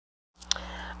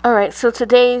All right, so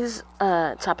today's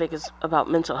topic is about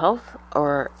mental health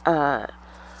or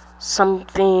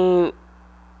something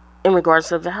in regards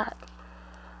to that.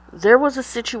 There was a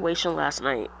situation last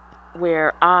night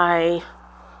where I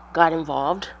got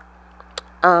involved.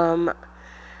 Um,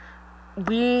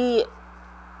 we,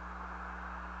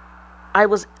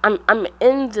 I'm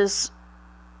in this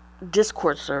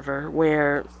Discord server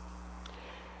where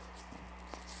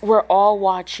we're all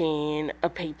watching a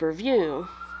pay-per-view,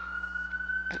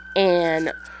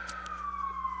 and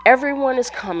everyone is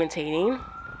commentating.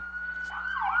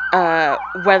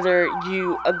 Whether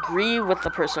you agree with the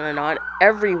person or not,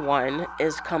 everyone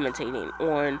is commentating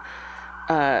on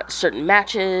certain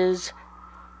matches,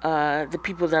 the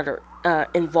people that are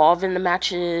involved in the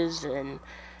matches, and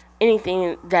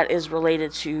anything that is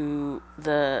related to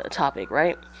the topic,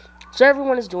 right? So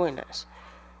everyone is doing this.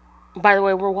 By the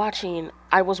way, I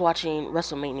was watching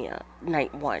WrestleMania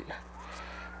Night 1.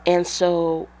 And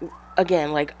so,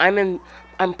 again, like, I'm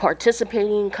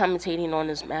participating, commentating on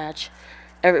this match.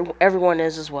 Everyone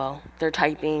is as well. They're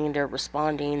typing, they're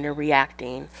responding, they're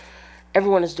reacting.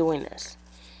 Everyone is doing this.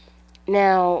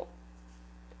 Now,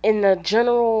 in the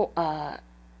general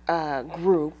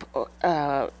group,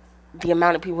 the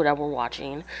amount of people that were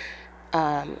watching,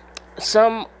 um,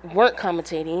 some weren't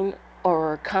commentating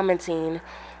or commenting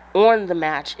on the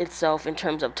match itself in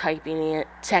terms of typing it,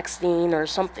 texting, or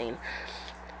something.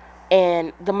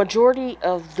 And the majority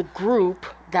of the group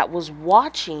that was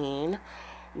watching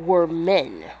were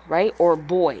men, right? Or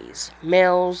boys,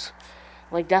 males.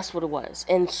 Like, that's what it was.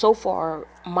 And so far,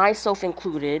 myself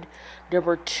included, there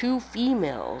were two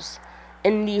females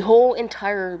in the whole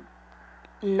entire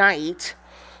night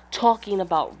talking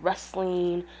about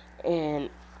wrestling and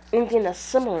anything that's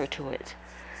similar to it.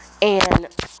 And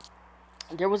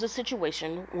there was a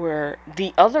situation where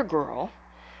the other girl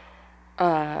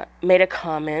made a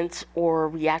comment or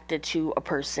reacted to a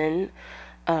person,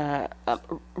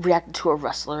 reacted to a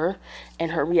wrestler,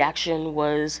 and her reaction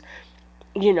was,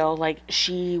 like,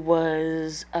 she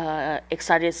was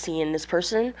excited seeing this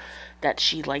person, that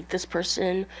she liked this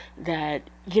person, that,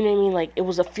 you know what I mean? Like, it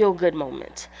was a feel good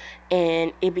moment.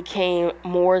 And it became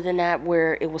more than that,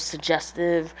 where it was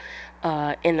suggestive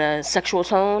in a sexual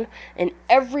tone. And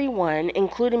everyone,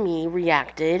 including me,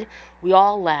 reacted. We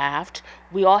all laughed.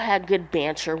 We all had good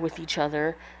banter with each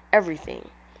other, everything.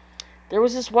 There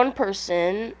was this one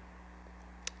person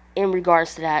in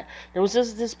regards to that. There was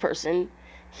this person.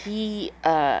 He,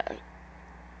 for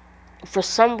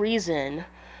some reason,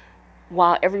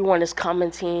 while everyone is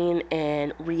commenting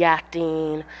and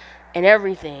reacting and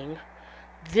everything,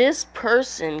 this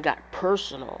person got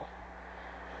personal.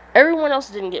 Everyone else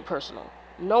didn't get personal.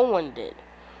 No one did.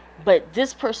 But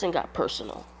this person got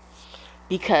personal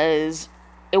because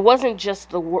it wasn't just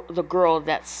the girl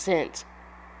that sent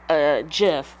a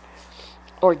GIF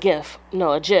or GIF.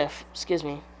 No, a GIF. Excuse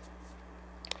me.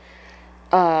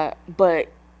 But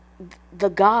the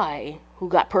guy who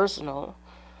got personal,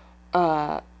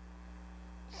 uh,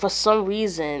 for some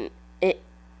reason,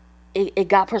 it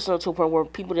got personal to a point where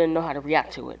people didn't know how to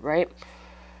react to it, right?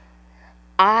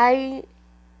 I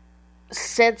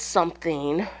said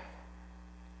something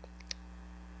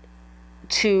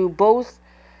to both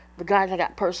the guy that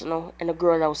got personal and the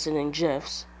girl that was sending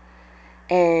GIFs.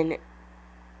 And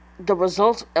the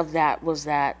result of that was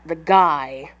that the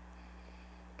guy,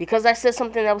 because I said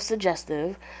something that was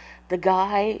suggestive, the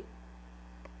guy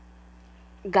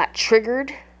got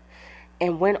triggered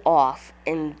and went off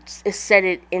and said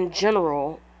it in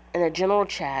general, in a general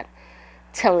chat,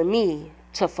 telling me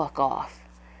to fuck off.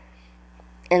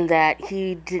 And that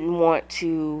he didn't want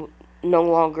to no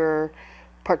longer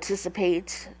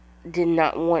participate, did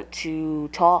not want to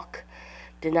talk,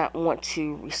 did not want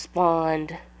to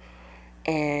respond,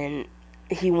 and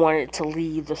he wanted to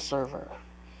leave the server.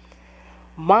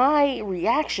 My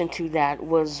reaction to that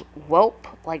was whelp,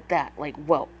 like that, like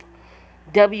whelp.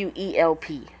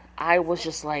 WELP. I was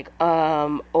just like,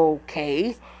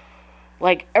 okay.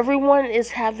 Like, everyone is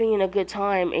having a good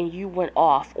time and you went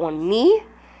off on me?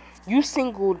 You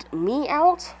singled me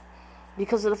out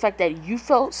because of the fact that you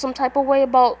felt some type of way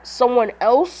about someone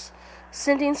else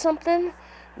sending something?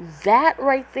 That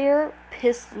right there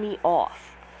pissed me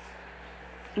off.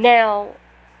 Now,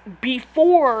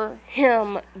 before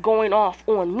him going off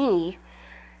on me,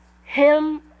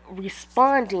 him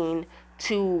responding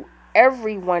to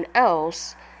everyone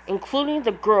else, including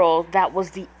the girl that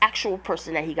was the actual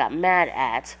person that he got mad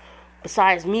at,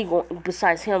 besides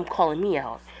him calling me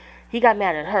out, he got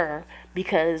mad at her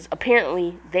because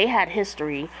apparently they had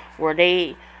history where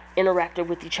they interacted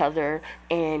with each other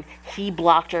and he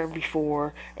blocked her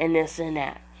before and this and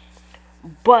that.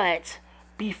 But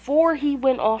before he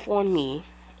went off on me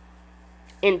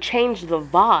and changed the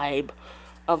vibe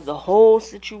of the whole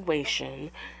situation,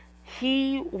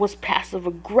 he was passive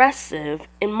aggressive,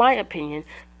 in my opinion,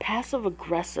 passive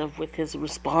aggressive with his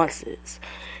responses.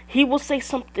 He will say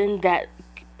something that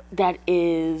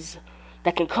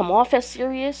can come off as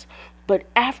serious, but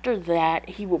after that,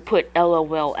 he will put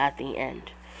LOL at the end.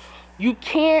 You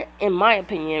can't, in my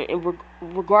opinion, and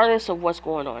regardless of what's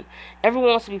going on,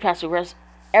 everyone wants to be passive aggressive.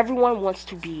 Everyone wants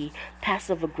to be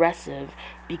passive aggressive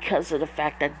because of the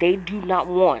fact that they do not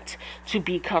want to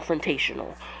be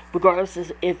confrontational. Regardless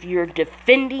of if you're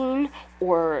defending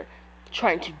or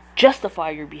trying to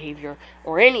justify your behavior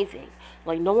or anything.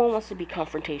 Like, no one wants to be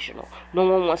confrontational. No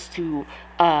one wants to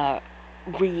no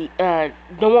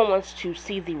one wants to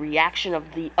see the reaction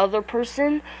of the other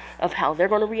person, of how they're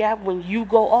going to react when you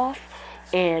go off,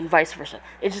 and vice versa.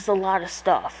 It's just a lot of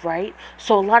stuff, right?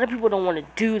 So a lot of people don't want to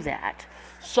do that.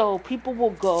 So people will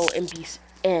go and be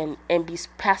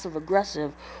passive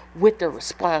aggressive with their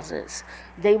responses.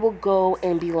 They will go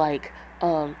and be like,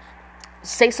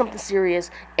 say something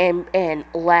serious and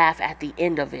laugh at the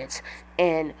end of it.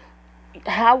 And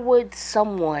how would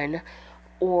someone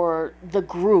or the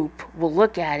group will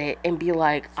look at it and be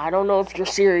like, I don't know if you're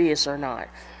serious or not.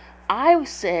 I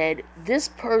said this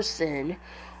person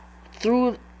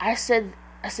I said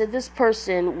this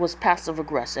person was passive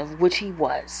aggressive, which he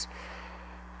was.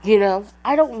 You know,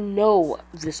 I don't know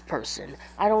this person.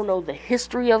 I don't know the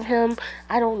history of him.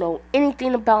 I don't know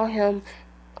anything about him,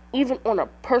 even on a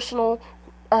personal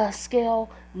scale.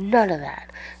 None of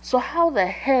that. So how the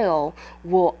hell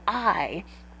will I,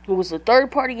 who was the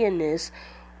third party in this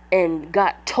and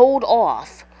got told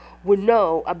off, would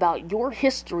know about your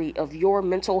history of your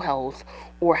mental health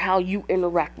or how you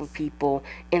interact with people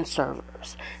in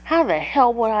servers? How the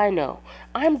hell would I know?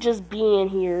 I'm just being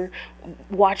here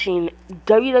watching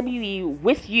WWE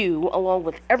with you along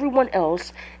with everyone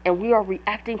else, and we are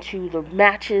reacting to the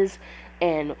matches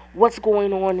and what's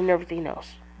going on and everything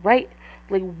else, right?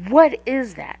 Like, what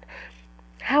is that?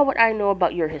 How would I know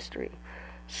about your history?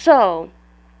 So,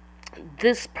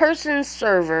 this person's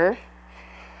server,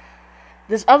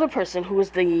 this other person who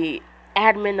is the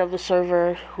admin of the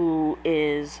server, who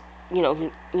is,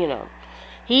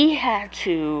 he had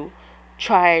to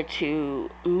try to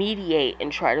mediate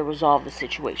and try to resolve the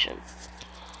situation.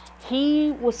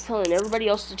 He was telling everybody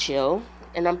else to chill,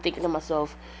 and I'm thinking to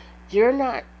myself,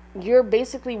 you're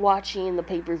basically watching the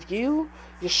pay-per-view,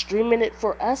 you're streaming it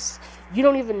for us, you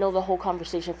don't even know the whole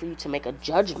conversation for you to make a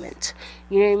judgment.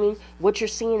 You know what I mean? What you're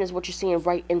seeing is what you're seeing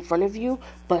right in front of you,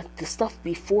 but the stuff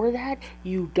before that,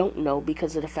 you don't know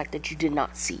because of the fact that you did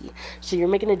not see. So you're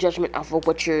making a judgment off of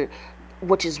what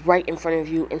is right in front of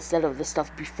you instead of the stuff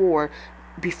before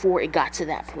it got to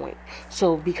that point.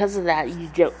 So because of that, you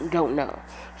don't know.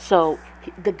 So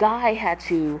the guy had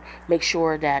to make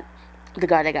sure that the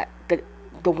guy that got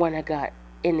the one that got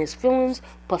in his feelings,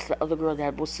 plus the other girl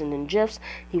that was sending gifs,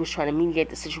 he was trying to mediate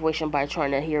the situation by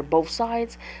trying to hear both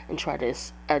sides and try to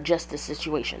adjust the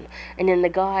situation. And then the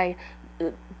guy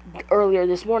earlier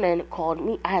this morning called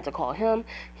me. I had to call him.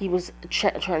 He was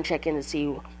trying to check in to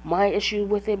see my issue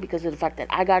with it because of the fact that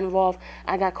I got involved,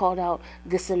 I got called out,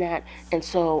 this and that. And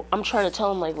so I'm trying to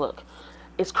tell him, like, look,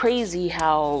 it's crazy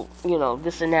how,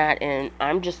 this and that, and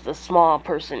I'm just a small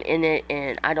person in it,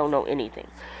 and I don't know anything.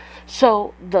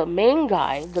 So the main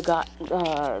guy,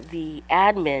 the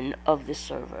admin of this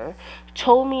server,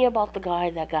 told me about the guy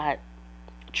that got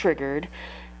triggered.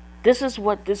 This is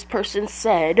what this person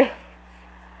said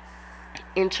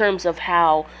in terms of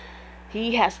how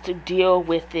he has to deal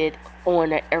with it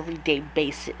on an everyday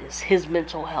basis, his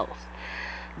mental health.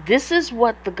 This is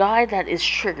what the guy that is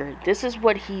triggered, this is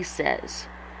what he says.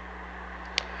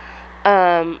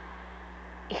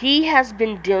 He has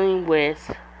been dealing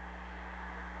with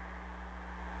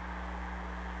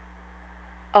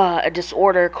a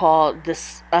disorder called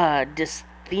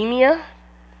dysthymia,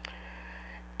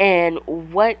 and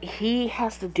what he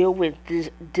has to deal with,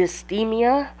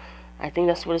 dysthymia, I think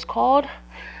that's what it's called.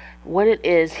 What it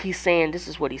is, he's saying, this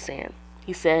is what he's saying.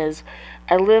 He says,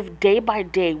 I live day by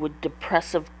day with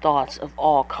depressive thoughts of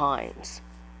all kinds.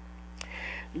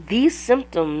 These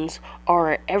symptoms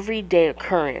are an everyday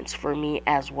occurrence for me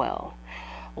as well.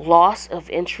 Loss of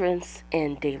interest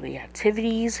in daily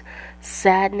activities,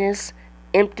 sadness,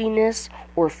 emptiness,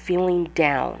 or feeling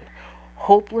down,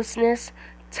 hopelessness,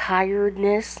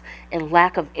 tiredness, and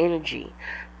lack of energy,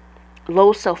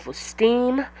 low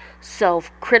self-esteem,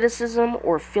 self-criticism,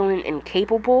 or feeling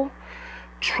incapable,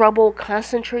 trouble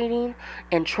concentrating,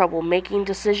 and trouble making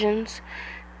decisions.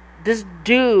 This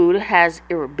dude has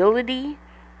irritability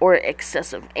or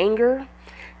excessive anger.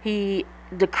 He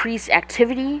decreased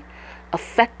activity,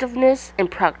 effectiveness, and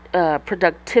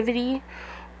productivity,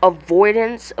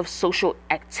 avoidance of social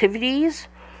activities,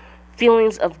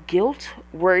 feelings of guilt,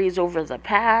 worries over the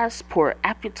past, poor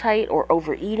appetite or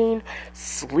overeating,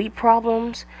 sleep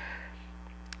problems.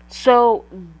 So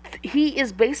he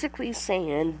is basically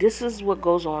saying this is what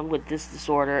goes on with this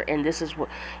disorder, and this is what,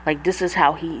 like, this is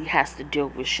how he has to deal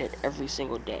with shit every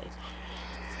single day.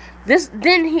 This,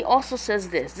 then he also says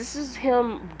this is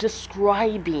him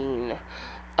describing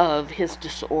of his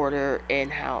disorder,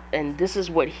 and this is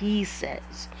what he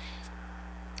says.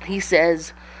 He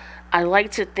says, I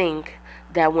like to think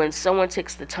that when someone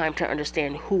takes the time to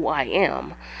understand who I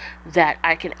am, that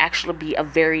I can actually be a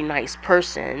very nice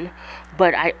person,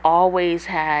 but I always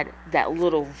had that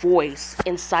little voice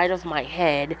inside of my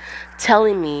head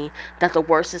telling me that the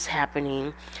worst is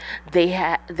happening. They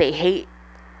hate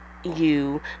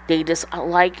you, they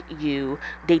dislike you,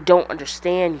 they don't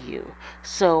understand you.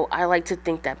 So I like to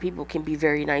think that people can be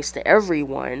very nice to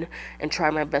everyone, and try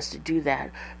my best to do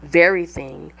that very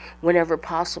thing whenever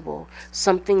possible.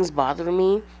 Some things bother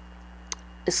me,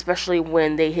 especially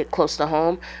when they hit close to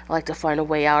home. I like to find a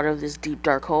way out of this deep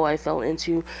dark hole I fell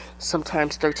into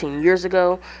sometimes 13 years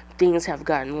ago. Things have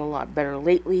gotten a lot better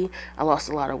lately. I lost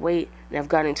a lot of weight, and I've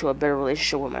gotten into a better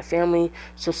relationship with my family.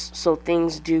 So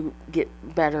things do get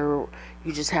better.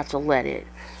 You just have to let it.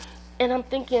 And I'm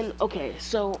thinking, okay,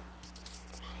 so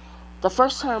the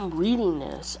first time reading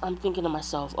this, I'm thinking to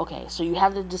myself, okay, so you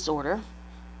have the disorder,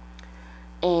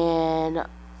 and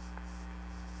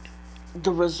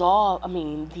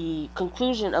the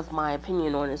conclusion of my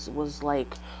opinion on this was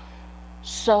like,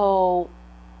 so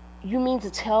you mean to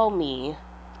tell me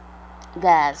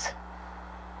that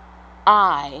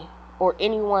I or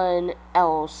anyone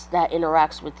else that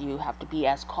interacts with you have to be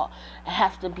as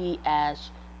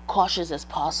cautious as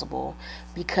possible,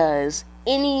 because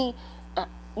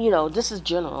this is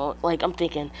general, like, I'm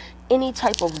thinking any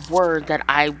type of word that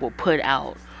I will put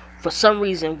out for some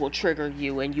reason will trigger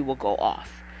you and you will go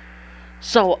off.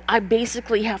 So I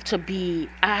basically have to be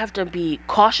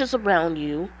cautious around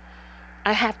you.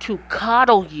 I have to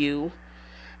coddle you,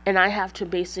 and I have to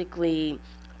basically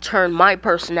turn my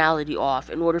personality off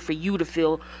in order for you to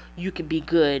feel you can be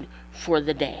good for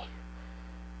the day.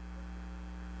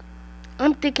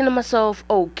 I'm thinking to myself,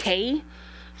 okay,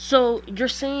 so you're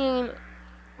saying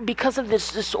because of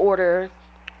this disorder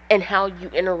and how you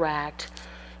interact,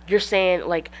 you're saying,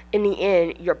 like, in the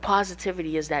end, your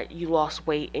positivity is that you lost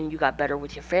weight and you got better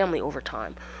with your family over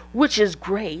time, which is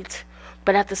great.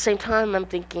 But at the same time, I'm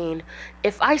thinking,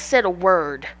 if I said a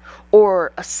word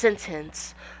or a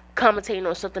sentence commentating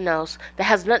on something else that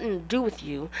has nothing to do with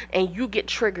you, and you get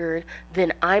triggered,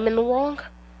 then I'm in the wrong.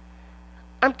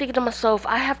 I'm thinking to myself,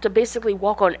 I have to basically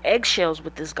walk on eggshells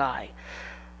with this guy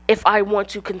if I want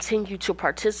to continue to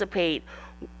participate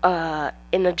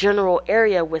in a general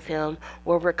area with him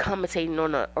where we're commentating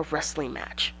on a wrestling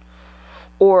match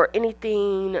or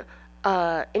anything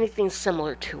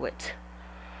similar to it.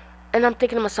 And I'm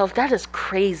thinking to myself, that is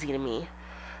crazy to me,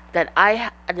 that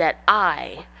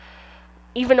I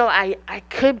even though I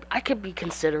could be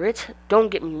considerate, don't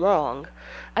get me wrong,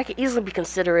 I could easily be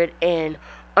considerate and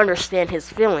understand his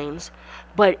feelings,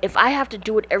 but if I have to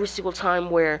do it every single time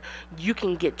where you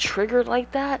can get triggered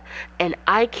like that, and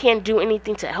I can't do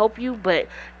anything to help you but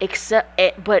accept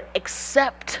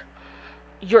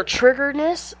your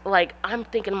triggerness, like, I'm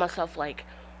thinking to myself, like,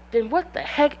 then what the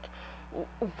heck,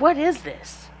 what is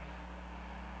this?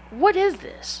 What is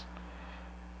this?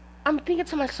 I'm thinking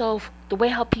to myself, the way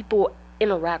how people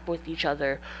interact with each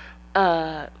other,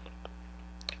 what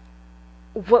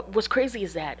was crazy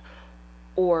is that,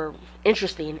 or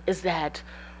interesting, is that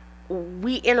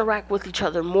we interact with each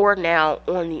other more now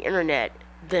on the internet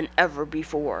than ever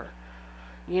before.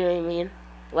 You know what I mean?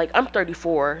 Like, I'm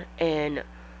 34, and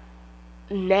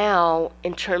now,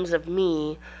 in terms of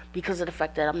me, because of the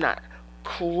fact that I'm not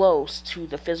close to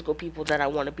the physical people that I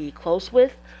want to be close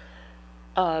with,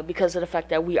 because of the fact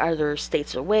that we either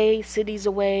states away, cities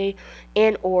away,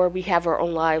 and or we have our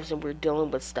own lives and we're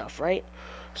dealing with stuff, right?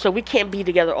 So we can't be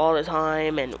together all the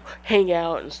time and hang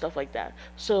out and stuff like that.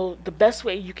 So the best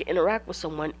way you can interact with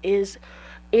someone is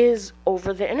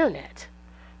over the internet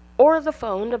or the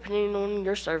phone, depending on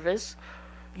your service.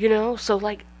 So,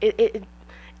 like,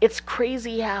 it's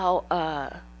crazy how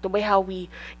the way how we,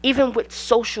 even with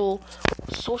social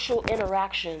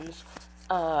interactions,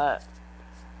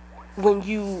 when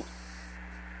you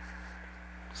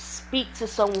speak to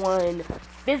someone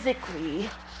physically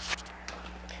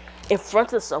in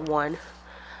front of someone,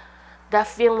 that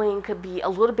feeling could be a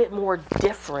little bit more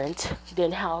different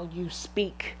than how you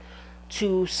speak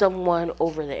to someone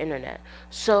over the internet.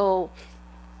 So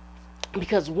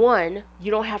because one,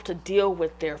 you don't have to deal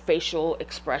with their facial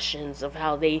expressions of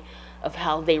how they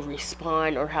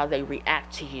respond or how they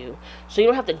react to you. So you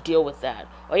don't have to deal with that.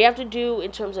 All you have to do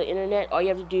in terms of internet, all you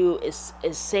have to do is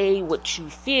say what you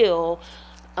feel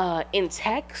in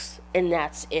text, and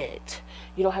that's it.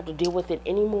 You don't have to deal with it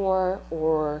anymore,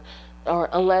 or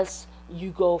unless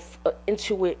you go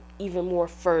into it even more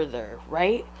further,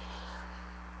 right?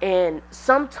 And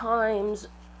sometimes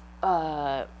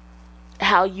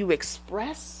how you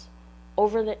express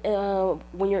over the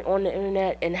when you're on the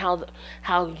internet, and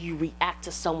how you react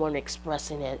to someone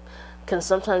expressing it can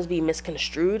sometimes be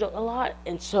misconstrued a lot,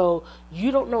 and so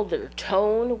you don't know their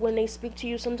tone when they speak to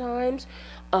you sometimes.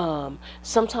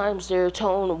 Sometimes their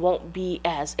tone won't be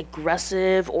as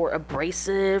aggressive or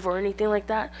abrasive or anything like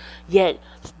that, yet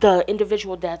the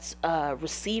individual that's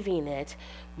receiving it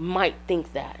might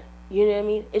think that. You know what I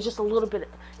mean? It's just a little bit.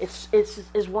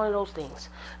 It's one of those things.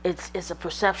 It's a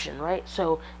perception, right?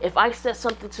 So if I said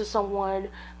something to someone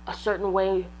a certain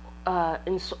way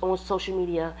on social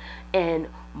media, and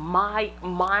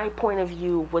my point of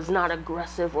view was not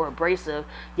aggressive or abrasive,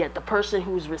 yet the person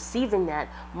who's receiving that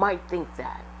might think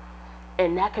that,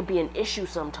 and that could be an issue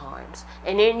sometimes.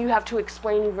 And then you have to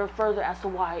explain even further as to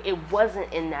why it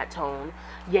wasn't in that tone,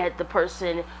 yet the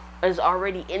person is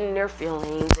already in their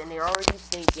feelings, and they're already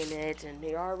thinking it, and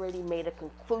they already made a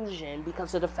conclusion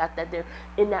because of the fact that they're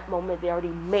in that moment. They already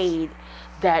made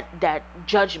that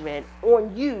judgment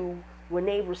on you when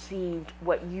they received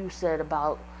what you said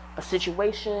about a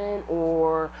situation,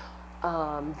 or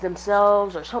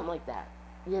themselves, or something like that.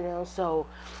 So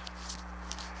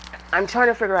I'm trying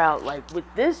to figure out, like, with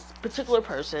this particular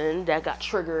person that got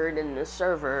triggered in the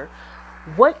server,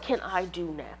 what can I do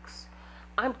next?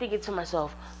 I'm thinking to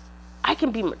myself, I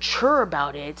can be mature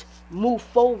about it, move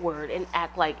forward, and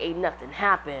act like ain't nothing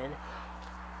happened.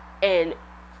 And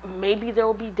maybe there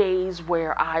will be days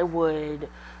where I would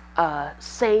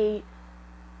say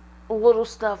little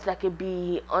stuff that could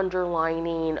be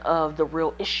underlining of the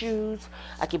real issues.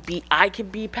 I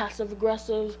could be passive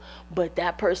aggressive, but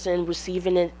that person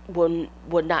receiving it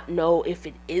would not know if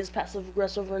it is passive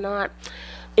aggressive or not.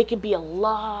 It could be a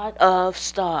lot of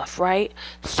stuff, right?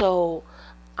 So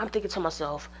I'm thinking to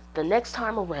myself, the next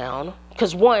time around,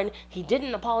 because one, he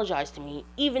didn't apologize to me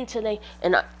even today,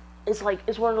 and it's like,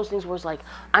 it's one of those things where it's like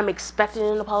I'm expecting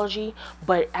an apology,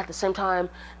 but at the same time,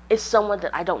 it's someone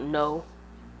that I don't know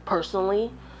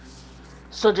personally,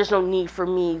 so there's no need for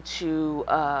me to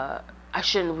I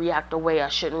shouldn't react the way I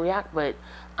shouldn't react, but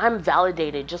I'm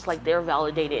validated just like they're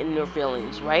validated in their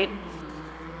feelings, right?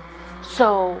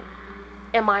 So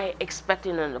am I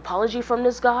expecting an apology from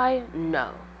this guy?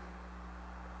 No.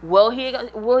 Will he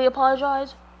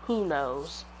apologize? Who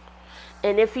knows?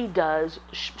 And if he does,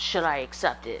 should I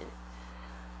accept it?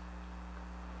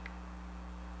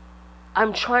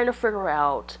 I'm trying to figure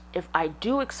out, if I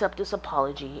do accept this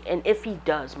apology, and if he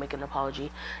does make an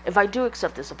apology, if I do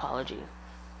accept this apology,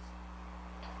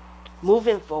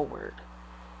 moving forward,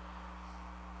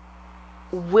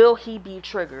 will he be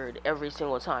triggered every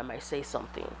single time I say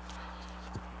something?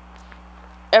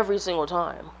 Every single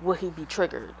time, will he be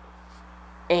triggered?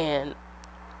 And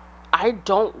I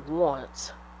don't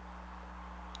want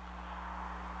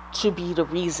to be the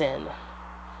reason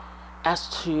as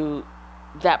to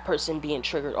that person being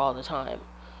triggered all the time,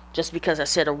 just because I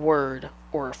said a word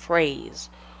or a phrase,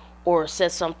 or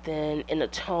said something in a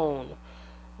tone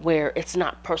where it's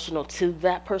not personal to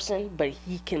that person, but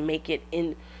he can make it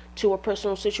into a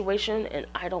personal situation, and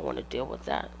I don't want to deal with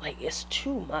that. Like, it's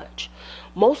too much.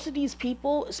 Most of these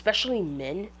people, especially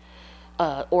men,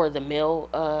 or the male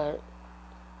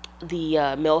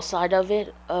side of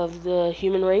it, of the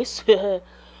human race,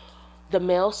 the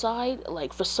male side,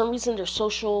 like, for some reason their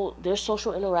social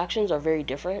interactions are very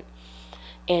different,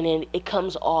 and it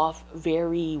comes off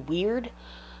very weird.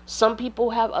 Some people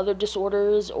have other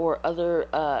disorders or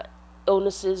other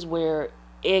illnesses where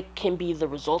it can be the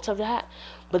result of that,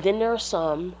 but then there are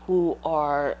some who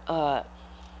are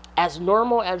as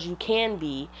normal as you can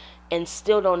be and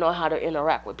still don't know how to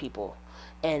interact with people,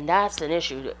 and that's an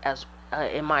issue, as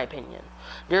in my opinion.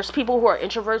 There's people who are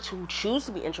introverts who choose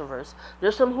to be introverts.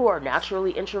 There's some who are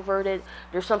naturally introverted.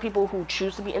 There's some people who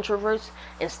choose to be introverts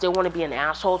and still want to be an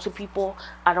asshole to people.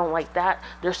 I don't like that.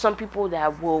 There's some people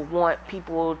that will want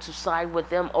people to side with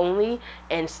them only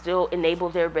and still enable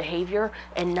their behavior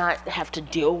and not have to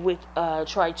deal with,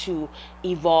 try to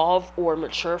evolve or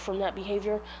mature from that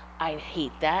behavior. I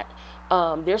hate that.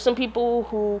 There's some people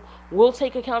who will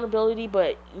take accountability,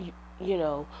 but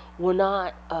will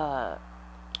not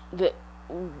the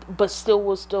but still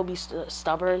will still be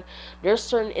stubborn. There's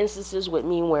certain instances with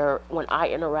me where when I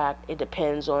interact, it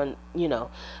depends on,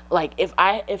 like if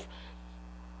I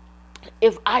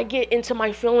get into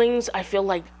my feelings, I feel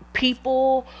like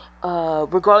people,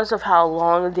 regardless of how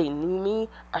long they knew me,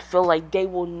 I feel like they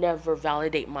will never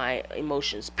validate my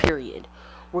emotions, period.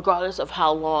 Regardless of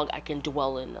how long I can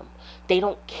dwell in them, they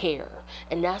don't care.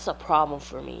 And that's a problem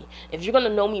for me. If you're going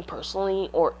to know me personally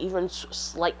or even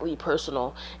slightly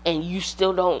personal, and you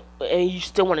still want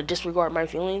to disregard my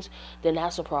feelings, then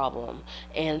that's a problem.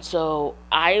 And so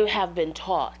I have been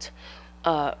taught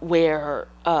where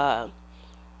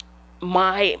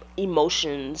my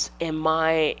emotions and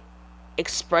my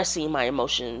expressing my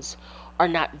emotions are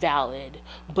not valid,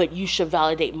 but you should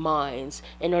validate mine's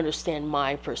and understand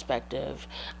my perspective.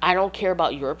 I don't care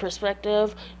about your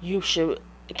perspective. You should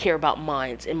care about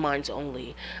mine's and mine's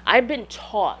only. I've been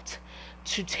taught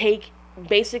to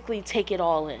basically take it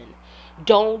all in.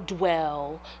 Don't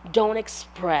dwell, don't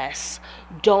express,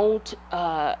 don't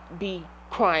be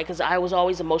crying, because I was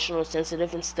always emotional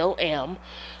sensitive and still am.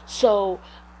 So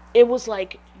it was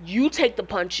like, you take the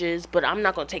punches, but I'm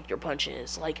not going to take your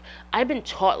punches. Like, I've been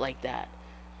taught like that.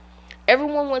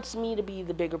 Everyone wants me to be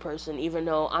the bigger person, even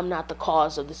though I'm not the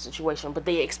cause of the situation, but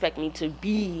they expect me to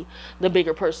be the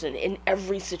bigger person in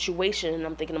every situation. And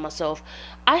I'm thinking to myself,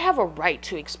 I have a right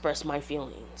to express my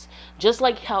feelings, just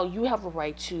like how you have a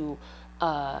right to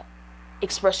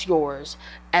express yours,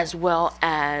 as well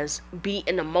as be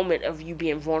in the moment of you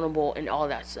being vulnerable and all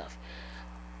that stuff.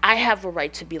 I have a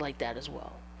right to be like that as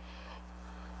well.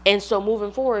 And so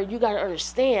moving forward, you got to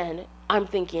understand, I'm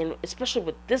thinking, especially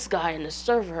with this guy in the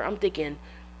server, I'm thinking,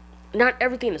 not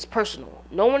everything is personal.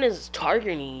 No one is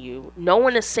targeting you. No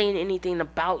one is saying anything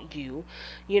about you,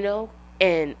 you know?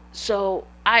 And so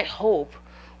I hope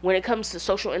when it comes to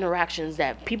social interactions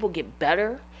that people get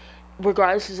better,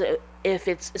 regardless of if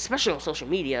it's, especially on social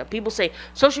media. People say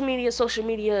social media,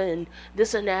 and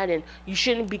this and that, and you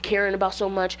shouldn't be caring about so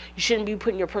much. You shouldn't be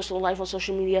putting your personal life on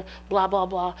social media, blah, blah,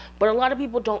 blah. But a lot of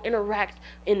people don't interact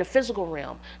in the physical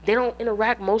realm. They don't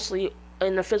interact mostly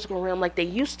in the physical realm like they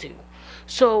used to.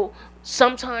 So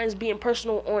sometimes being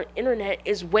personal on internet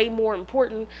is way more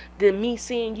important than me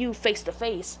seeing you face to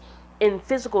face in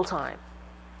physical time.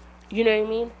 You know what I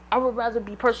mean? I would rather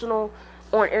be personal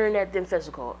on internet than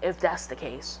physical, if that's the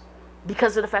case,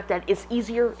 because of the fact that it's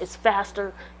easier, it's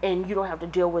faster, and you don't have to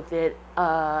deal with it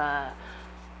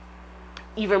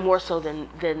even more so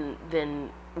than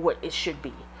what it should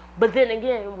be. But then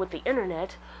again, with the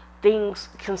internet, things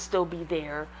can still be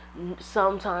there.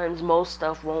 Sometimes most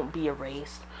stuff won't be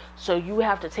erased, so you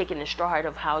have to take it in stride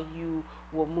of how you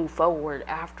will move forward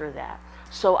after that.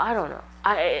 So I don't know.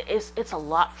 It's a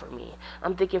lot for me.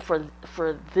 I'm thinking for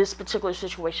this particular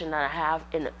situation that I have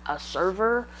in a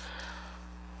server,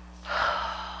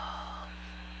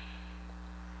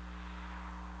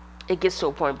 it gets to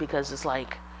a point because it's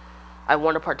like I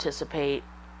want to participate,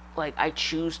 like I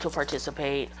choose to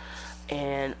participate,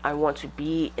 and I want to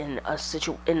be in a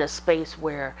space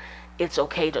where it's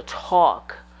okay to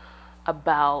talk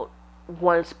about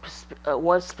one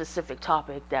specific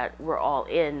topic that we're all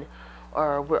in,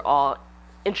 or we're all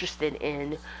interested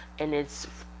in, and it's,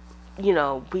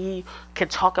 we can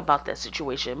talk about that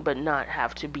situation but not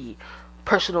have to be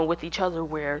personal with each other,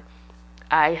 where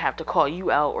I have to call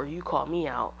you out or you call me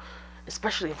out,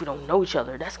 especially if we don't know each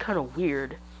other. That's kind of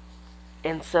weird.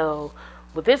 And so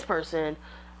with this person,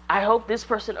 I hope this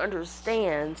person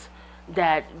understands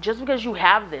that just because you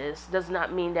have this does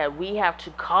not mean that we have to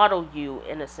coddle you,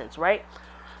 in a sense, right?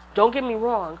 Don't get me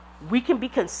wrong, we can be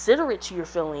considerate to your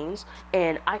feelings,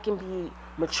 and I can be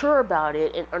mature about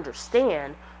it and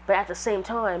understand, but at the same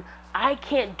time, I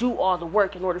can't do all the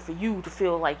work in order for you to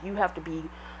feel like you have to be,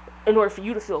 in order for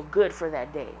you to feel good for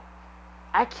that day.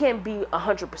 I can't be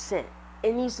 100%.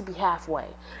 It needs to be halfway.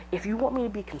 If you want me to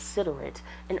be considerate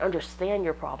and understand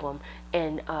your problem,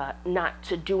 and not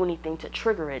to do anything to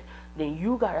trigger it, then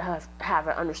you gotta have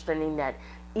an understanding that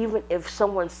even if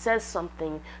someone says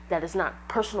something that is not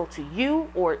personal to you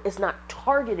or is not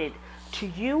targeted to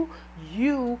you,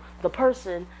 the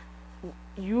person,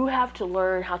 you have to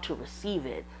learn how to receive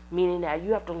it. Meaning that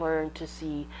you have to learn to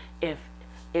see if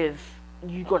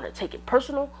you're going to take it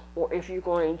personal, or if you're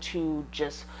going to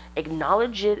just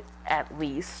acknowledge it at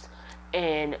least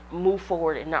and move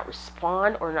forward and not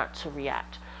respond or not to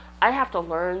react. I have to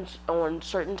learn on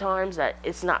certain times that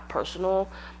it's not personal,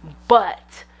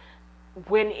 but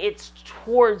when it's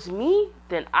towards me,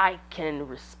 then I can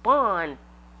respond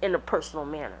in a personal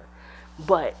manner.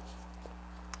 But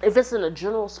if it's in a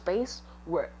general space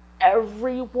where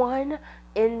everyone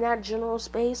in that general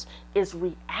space is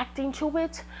reacting to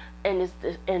it, and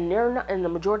the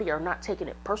majority are not taking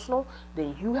it personal,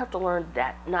 then you have to learn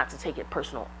that not to take it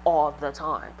personal all the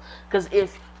time. Because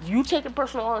if you take it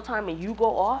personal all the time and you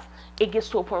go off, it gets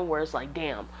to a point where it's like,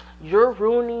 damn, you're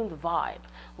ruining the vibe.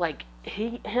 Like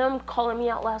him calling me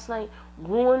out last night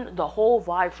ruined the whole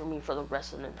vibe for me for the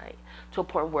rest of the night, to a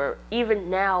point where even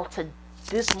now, to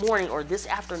this morning or this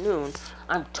afternoon,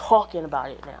 I'm talking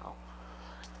about it now.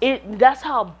 That's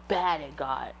how bad it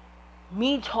got.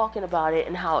 Me talking about it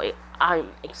and how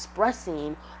I'm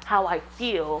expressing how I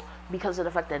feel because of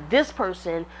the fact that this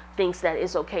person thinks that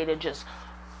it's okay to just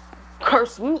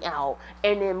curse me out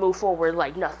and then move forward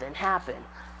like nothing happened.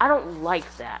 I don't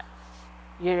like that.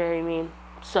 You know what I mean?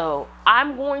 So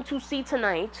I'm going to see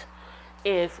tonight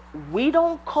if we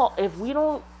don't call, if we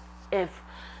don't,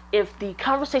 if the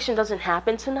conversation doesn't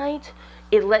happen tonight,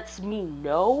 it lets me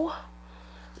know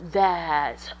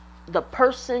that the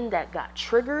person that got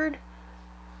triggered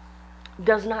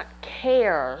does not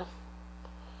care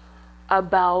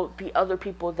about the other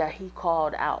people that he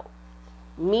called out.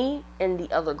 Me and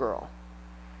the other girl.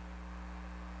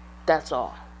 That's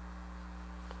all.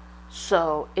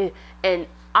 So, and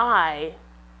I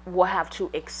will have to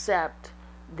accept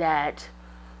that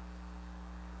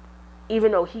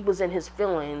even though he was in his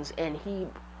feelings and he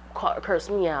cursed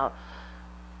me out,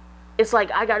 it's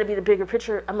like I got to be the bigger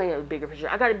picture. I mean, the bigger picture.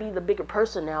 I got to be the bigger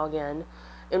person now again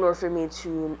in order for me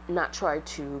to not try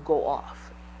to go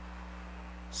off.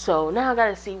 So now I got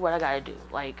to see what I got to do.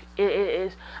 Like, it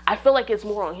is, I feel like it's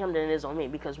more on him than it is on me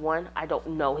because, one, I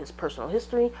don't know his personal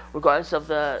history, regardless of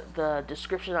the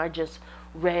description I just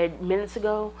read minutes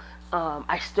ago.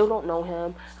 I still don't know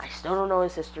him. I still don't know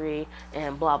his history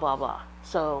and blah, blah, blah.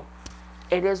 So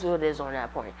it is what it is on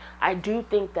that point. I do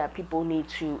think that people need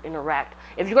to interact.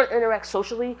 If you're going to interact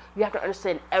socially, you have to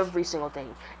understand every single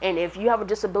thing. And if you have a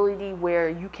disability where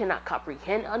you cannot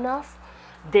comprehend enough,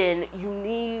 then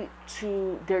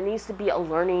there needs to be a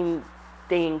learning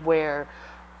thing where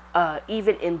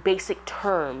even in basic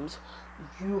terms,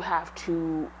 you have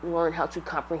to learn how to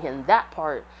comprehend that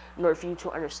part in order for you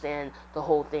to understand the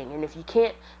whole thing. And if you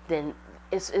can't, then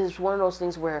it's one of those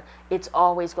things where it's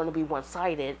always going to be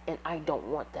one-sided, and I don't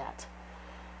want that.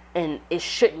 And it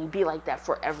shouldn't be like that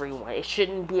for everyone. It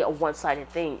shouldn't be a one-sided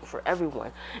thing for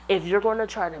everyone. If you're going to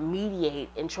try to mediate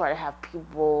and try to have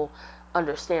people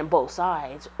understand both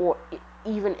sides, or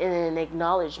even in an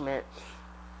acknowledgement,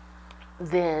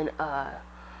 then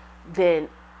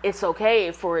it's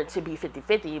okay for it to be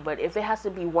 50-50. But if it has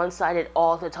to be one-sided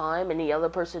all the time, and the other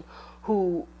person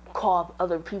who call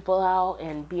other people out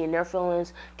and be in their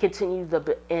feelings continue the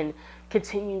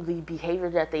behavior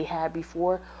that they had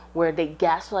before, where they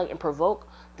gaslight and provoke,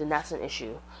 then that's an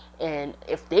issue. And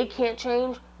if they can't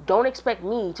change, don't expect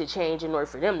me to change in order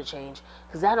for them to change,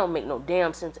 because that don't make no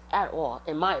damn sense at all,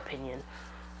 in my opinion.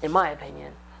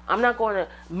 I'm not going to,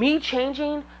 me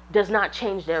changing does not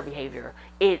change their behavior.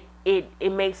 It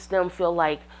makes them feel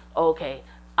like, okay,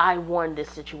 I won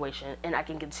this situation and I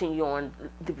can continue on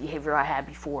the behavior I had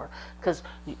before, because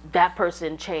that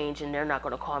person changed and they're not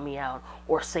going to call me out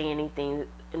or say anything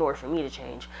in order for me to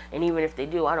change. And even if they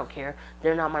do, I don't care.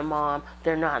 They're not my mom.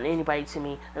 They're not anybody to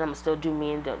me, and I'm going to still do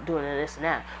me and doing this and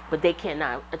that. But they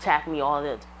cannot attack me all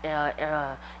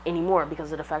that anymore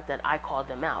because of the fact that I called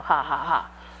them out. Ha ha ha.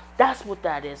 That's what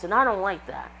that is, and I don't like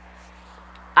that.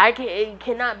 It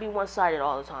cannot be one-sided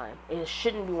all the time. It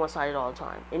shouldn't be one-sided all the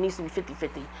time. It needs to be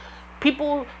 50-50.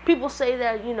 People say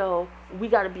that, we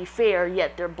got to be fair,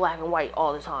 yet they're black and white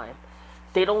all the time.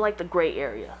 They don't like the gray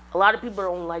area. A lot of people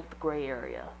don't like the gray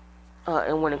area,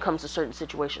 and when it comes to certain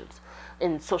situations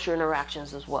and social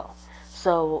interactions as well.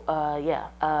 So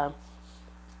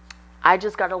I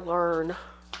just got to learn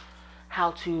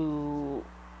how to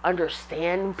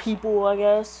understand people, I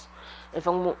guess. If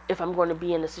I'm going to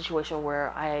be in a situation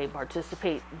where I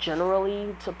participate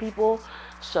generally to people,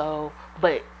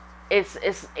 but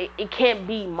it can't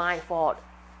be my fault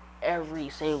every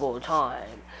single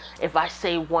time. If I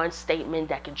say one statement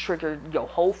that can trigger your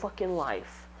whole fucking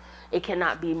life, it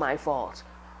cannot be my fault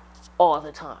all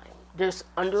the time. There's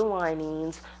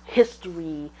underlinings,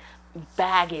 history,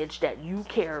 baggage that you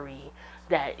carry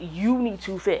that you need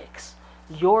to fix.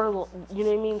 You know what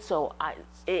I mean? So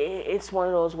it's one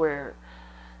of those where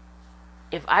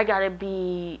if I gotta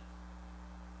be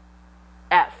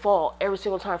at fault every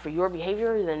single time for your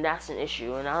behavior, then that's an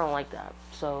issue, and I don't like that.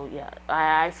 So yeah,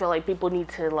 I feel like people need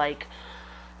to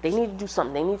they need to do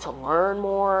something. They need to learn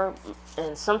more,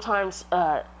 and sometimes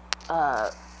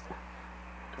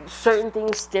certain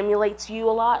things stimulates you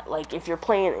a lot. Like if you're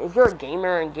a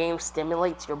gamer and game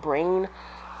stimulates your brain,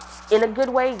 in a good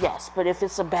way, yes. But if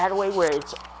it's a bad way where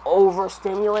it's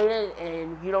overstimulated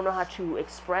and you don't know how to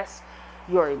express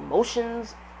your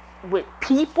emotions with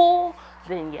people,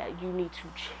 then yeah, you need to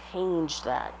change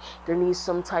that. There needs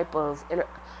some type of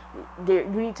you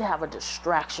need to have a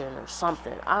distraction or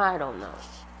something. I don't know,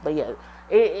 but yeah,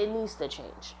 it needs to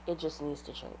change. It just needs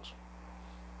to change.